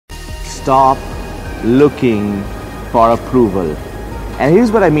stop looking for approval. And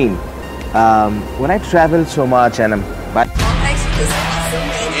here's what I mean. When I travel so much and I'm by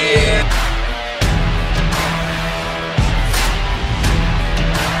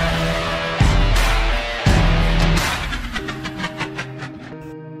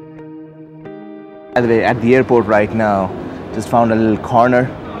the way, at the airport right now, just found a little corner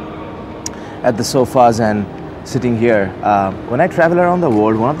at the sofas and sitting here. When I travel around the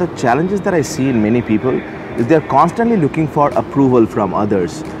world, one of the challenges that I see in many people is they're constantly looking for approval from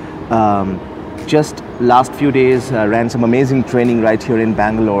others. Just last few days, ran some amazing training right here in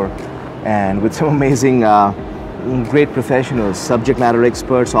Bangalore, and with some amazing, great professionals, subject matter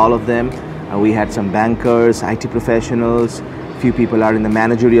experts, all of them. We had some bankers, IT professionals, few people are in the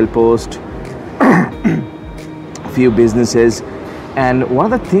managerial post, few businesses, and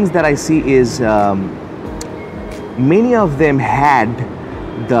one of the things that I see is many of them had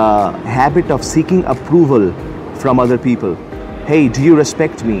the habit of seeking approval from other people. Hey, do you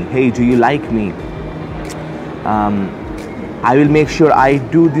respect me? Hey, do you like me? I will make sure I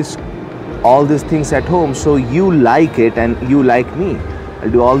do all these things at home so you like it and you like me.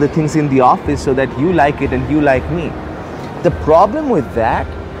 I'll do all the things in the office so that you like it and you like me. The problem with that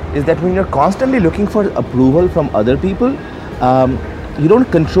is that when you're constantly looking for approval from other people, you don't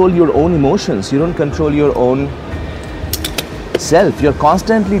control your own emotions, you don't control your own self. You're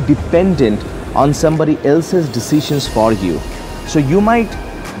constantly dependent on somebody else's decisions for you. So you might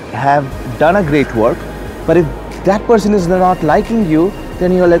have done a great work, but if that person is not liking you,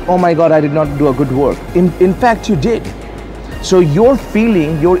 then you're like, oh my God, I did not do a good work. In fact, you did. So your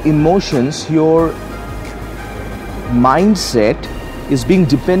feeling, your emotions, your mindset is being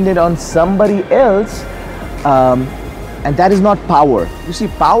dependent on somebody else, and that is not power. You see,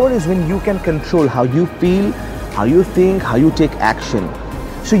 power is when you can control how you feel, how you think, how you take action.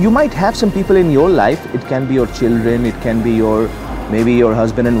 So you might have some people in your life, it can be your children, it can be maybe your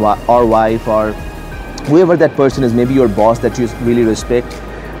husband or wife, or whoever that person is, maybe your boss that you really respect,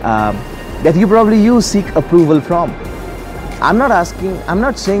 that you probably seek approval from. I'm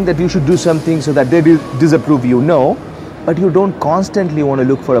not saying that you should do something so that they disapprove you, no, but you don't constantly want to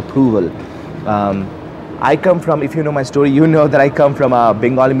look for approval. I come from, if you know my story, you know that I come from a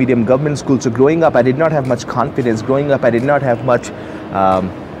Bengali medium government school. So growing up, I did not have much confidence. Growing up, I did not have much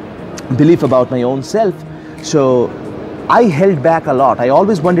belief about my own self. So I held back a lot. I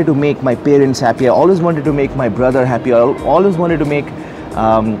always wanted to make my parents happy. I always wanted to make my brother happy. I always wanted to make,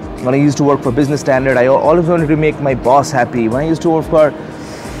 when I used to work for Business Standard, I always wanted to make my boss happy. When I used to work for,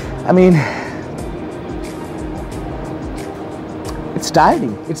 it's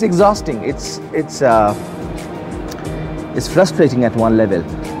tiring, it's exhausting, it's frustrating at one level.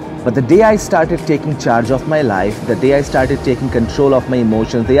 But the day I started taking charge of my life, the day I started taking control of my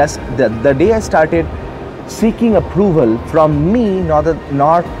emotions, the day I started seeking approval from me,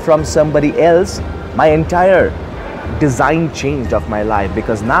 not from somebody else, my entire design changed of my life,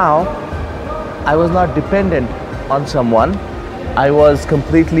 because now I was not dependent on someone. I was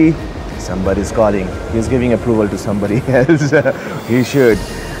completely, somebody's calling, he's giving approval to somebody else. He should.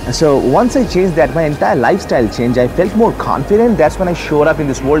 So once I changed that, my entire lifestyle changed. I felt more confident. That's when I showed up in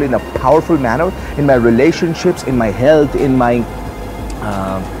this world in a powerful manner, in my relationships, in my health, in my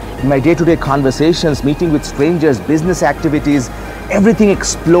day-to-day conversations, meeting with strangers, business activities. Everything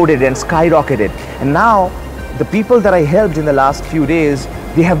exploded and skyrocketed. And now the people that I helped in the last few days,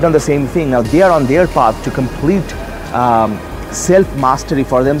 they have done the same thing. Now they are on their path to complete self-mastery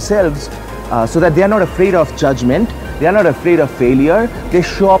for themselves, so that they are not afraid of judgment, they are not afraid of failure. They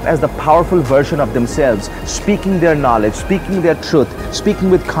show up as the powerful version of themselves, speaking their knowledge, speaking their truth,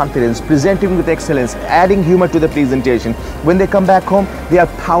 speaking with confidence, presenting with excellence, adding humor to the presentation. When they come back home, they are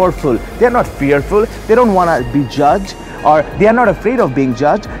powerful. They are not fearful. They don't want to be judged, or they are not afraid of being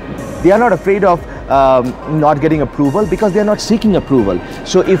judged. They are not afraid of not getting approval, because they are not seeking approval.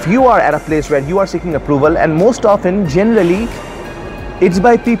 So if you are at a place where you are seeking approval, and most often, generally, it's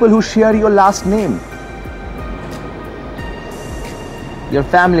by people who share your last name, your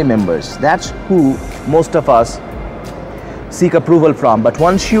family members. That's who most of us seek approval from. But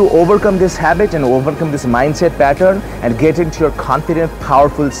once you overcome this habit and overcome this mindset pattern and get into your confident,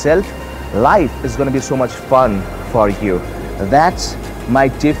 powerful self, life is going to be so much fun for you. That's my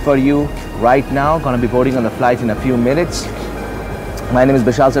tip for you right now. Going to be boarding on the flight in a few minutes. My name is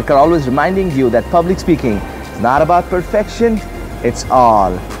Bishal Sarkar, always reminding you that public speaking is not about perfection, it's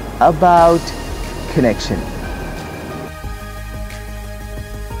all about connection.